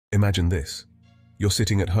Imagine this. You're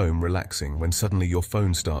sitting at home relaxing when suddenly your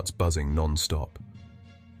phone starts buzzing non-stop.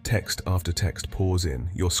 Text after text pours in,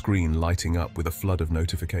 your screen lighting up with a flood of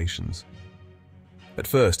notifications. At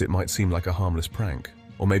first, it might seem like a harmless prank,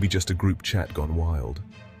 or maybe just a group chat gone wild.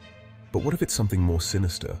 But what if it's something more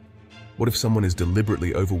sinister? What if someone is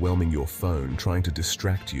deliberately overwhelming your phone, trying to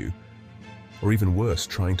distract you, or even worse,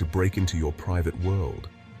 trying to break into your private world?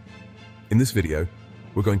 In this video,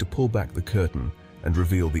 we're going to pull back the curtain and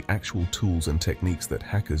reveal the actual tools and techniques that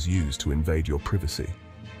hackers use to invade your privacy.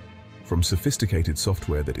 From sophisticated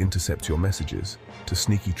software that intercepts your messages to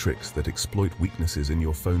sneaky tricks that exploit weaknesses in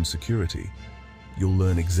your phone's security, you'll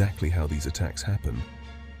learn exactly how these attacks happen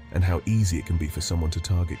and how easy it can be for someone to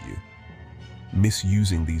target you.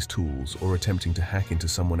 Misusing these tools or attempting to hack into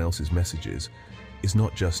someone else's messages is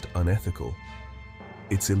not just unethical,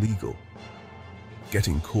 it's illegal.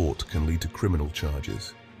 Getting caught can lead to criminal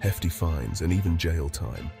charges, hefty fines, and even jail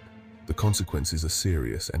time. The consequences are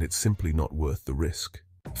serious, and it's simply not worth the risk.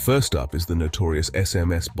 First up is the notorious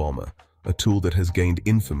SMS Bomber, a tool that has gained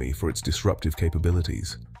infamy for its disruptive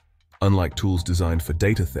capabilities. Unlike tools designed for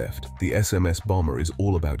data theft, the SMS Bomber is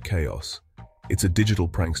all about chaos. It's a digital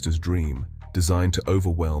prankster's dream, designed to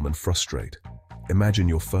overwhelm and frustrate. Imagine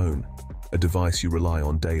your phone, a device you rely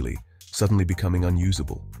on daily, suddenly becoming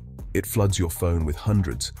unusable. It floods your phone with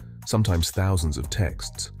hundreds, sometimes thousands of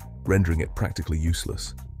texts, rendering it practically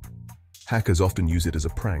useless. Hackers often use it as a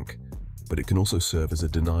prank, but it can also serve as a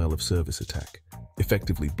denial-of-service attack,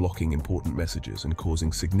 effectively blocking important messages and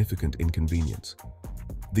causing significant inconvenience.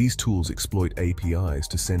 These tools exploit APIs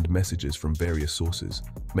to send messages from various sources,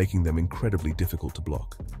 making them incredibly difficult to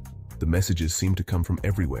block. The messages seem to come from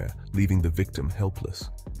everywhere, leaving the victim helpless.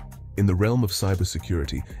 In the realm of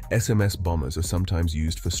cybersecurity, SMS bombers are sometimes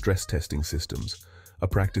used for stress testing systems, a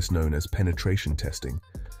practice known as penetration testing.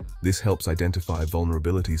 This helps identify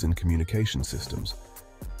vulnerabilities in communication systems.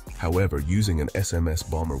 However, using an SMS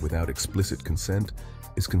bomber without explicit consent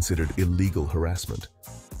is considered illegal harassment.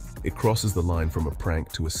 It crosses the line from a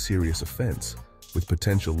prank to a serious offense, with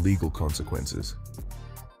potential legal consequences.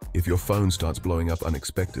 If your phone starts blowing up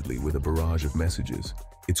unexpectedly with a barrage of messages,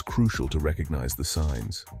 it's crucial to recognize the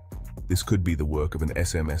signs. This could be the work of an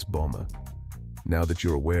SMS bomber. Now that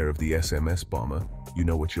you're aware of the SMS bomber, you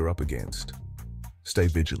know what you're up against. Stay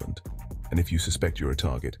vigilant, and if you suspect you're a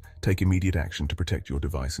target, take immediate action to protect your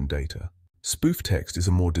device and data. SpoofText is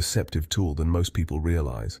a more deceptive tool than most people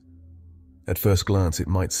realize. At first glance, it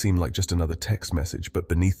might seem like just another text message, but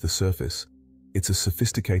beneath the surface, it's a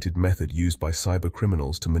sophisticated method used by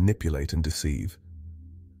cybercriminals to manipulate and deceive.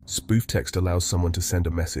 SpoofText allows someone to send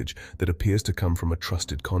a message that appears to come from a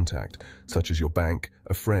trusted contact, such as your bank,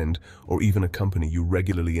 a friend, or even a company you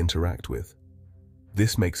regularly interact with.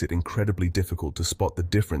 This makes it incredibly difficult to spot the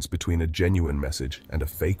difference between a genuine message and a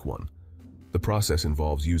fake one. The process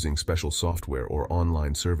involves using special software or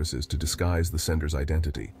online services to disguise the sender's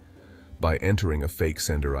identity. By entering a fake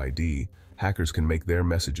sender ID, hackers can make their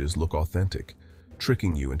messages look authentic,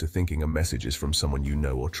 tricking you into thinking a message is from someone you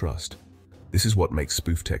know or trust. This is what makes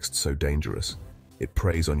SpoofText so dangerous. It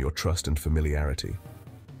preys on your trust and familiarity.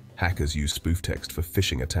 Hackers use SpoofText for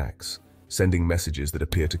phishing attacks, sending messages that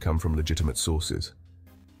appear to come from legitimate sources.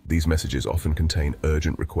 These messages often contain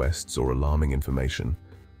urgent requests or alarming information,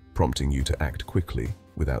 prompting you to act quickly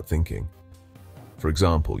without thinking. For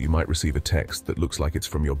example, you might receive a text that looks like it's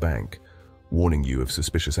from your bank, warning you of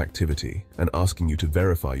suspicious activity and asking you to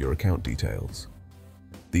verify your account details.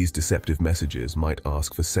 These deceptive messages might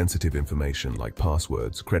ask for sensitive information like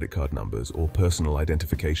passwords, credit card numbers, or personal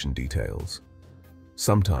identification details.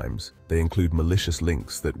 Sometimes they include malicious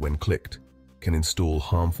links that, when clicked, can install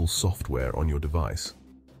harmful software on your device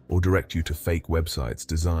or direct you to fake websites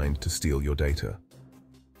designed to steal your data.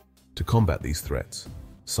 To combat these threats,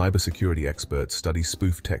 cybersecurity experts study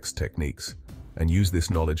SpoofText techniques and use this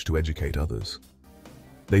knowledge to educate others.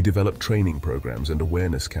 They develop training programs and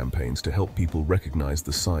awareness campaigns to help people recognize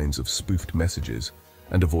the signs of spoofed messages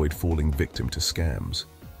and avoid falling victim to scams.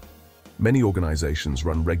 Many organizations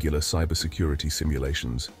run regular cybersecurity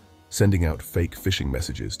simulations, sending out fake phishing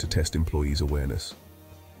messages to test employees' awareness.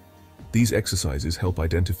 These exercises help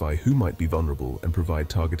identify who might be vulnerable and provide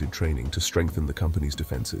targeted training to strengthen the company's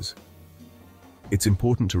defenses. It's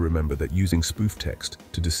important to remember that using SpoofText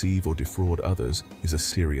to deceive or defraud others is a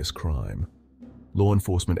serious crime. Law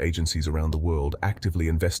enforcement agencies around the world actively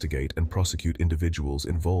investigate and prosecute individuals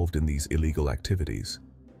involved in these illegal activities.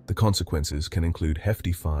 The consequences can include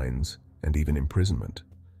hefty fines and even imprisonment.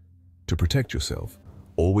 To protect yourself,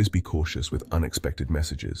 always be cautious with unexpected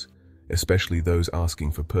messages, especially those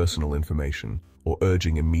asking for personal information or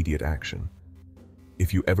urging immediate action.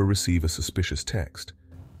 If you ever receive a suspicious text,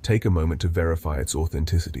 Take a moment to verify its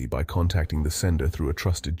authenticity by contacting the sender through a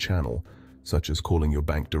trusted channel, such as calling your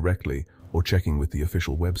bank directly or checking with the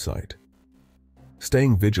official website.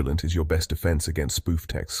 Staying vigilant is your best defense against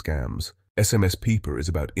SpoofText scams. SMS Peeper is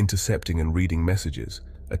about intercepting and reading messages,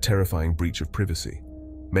 a terrifying breach of privacy.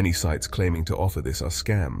 Many sites claiming to offer this are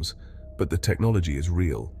scams, but the technology is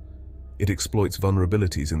real. It exploits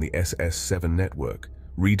vulnerabilities in the SS7 network,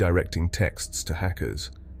 redirecting texts to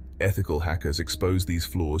hackers. Ethical hackers expose these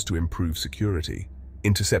flaws to improve security.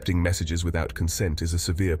 Intercepting messages without consent is a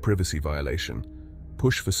severe privacy violation.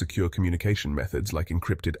 Push for secure communication methods like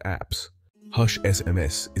encrypted apps.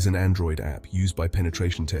 HushSMS is an Android app used by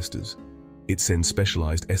penetration testers. It sends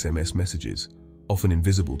specialized SMS messages, often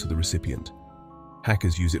invisible to the recipient.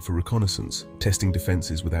 Hackers use it for reconnaissance, testing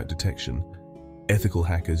defenses without detection. Ethical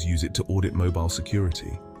hackers use it to audit mobile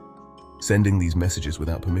security. Sending these messages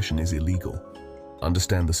without permission is illegal.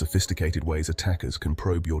 Understand the sophisticated ways attackers can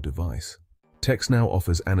probe your device. TextNow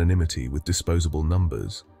offers anonymity with disposable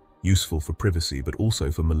numbers, useful for privacy but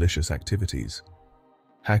also for malicious activities.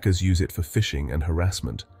 Hackers use it for phishing and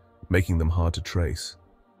harassment, making them hard to trace.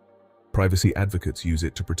 Privacy advocates use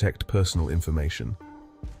it to protect personal information.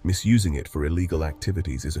 Misusing it for illegal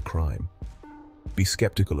activities is a crime. Be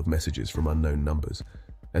skeptical of messages from unknown numbers,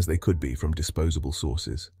 as they could be from disposable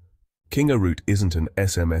sources. KingoRoot isn't an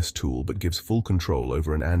SMS tool but gives full control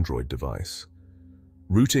over an Android device.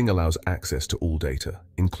 Rooting allows access to all data,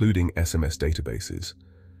 including SMS databases.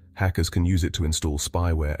 Hackers can use it to install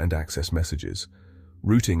spyware and access messages.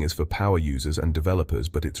 Rooting is for power users and developers,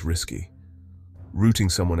 but it's risky. Rooting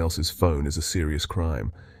someone else's phone is a serious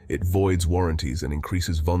crime. It voids warranties and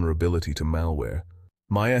increases vulnerability to malware.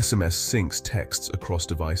 MySMS syncs texts across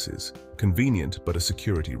devices, convenient but a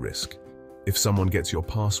security risk. If someone gets your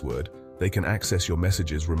password, they can access your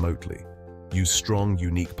messages remotely. Use strong,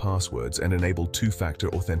 unique passwords and enable two-factor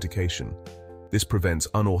authentication. This prevents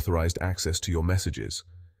unauthorized access to your messages.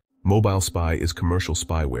 MobileSpy is commercial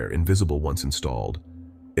spyware invisible once installed.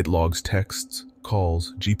 It logs texts,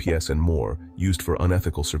 calls, GPS, and more, used for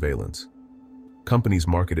unethical surveillance. Companies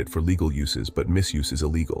market it for legal uses, but misuse is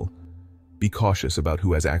illegal. Be cautious about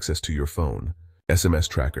who has access to your phone. SMS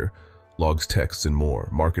Tracker logs texts and more,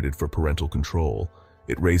 marketed for parental control.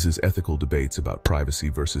 It raises ethical debates about privacy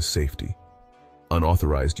versus safety.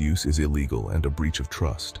 Unauthorized use is illegal and a breach of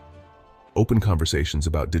trust. Open conversations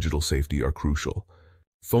about digital safety are crucial.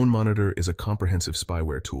 FoneMonitor is a comprehensive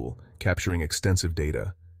spyware tool, capturing extensive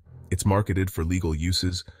data. It's marketed for legal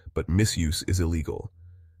uses, but misuse is illegal.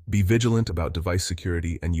 Be vigilant about device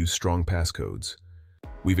security and use strong passcodes.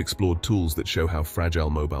 We've explored tools that show how fragile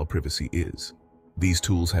mobile privacy is. These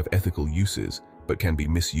tools have ethical uses, but can be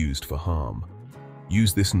misused for harm.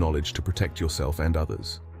 Use this knowledge to protect yourself and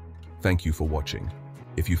others. Thank you for watching.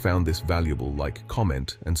 If you found this valuable, like,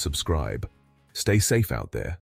 comment, and subscribe. Stay safe out there.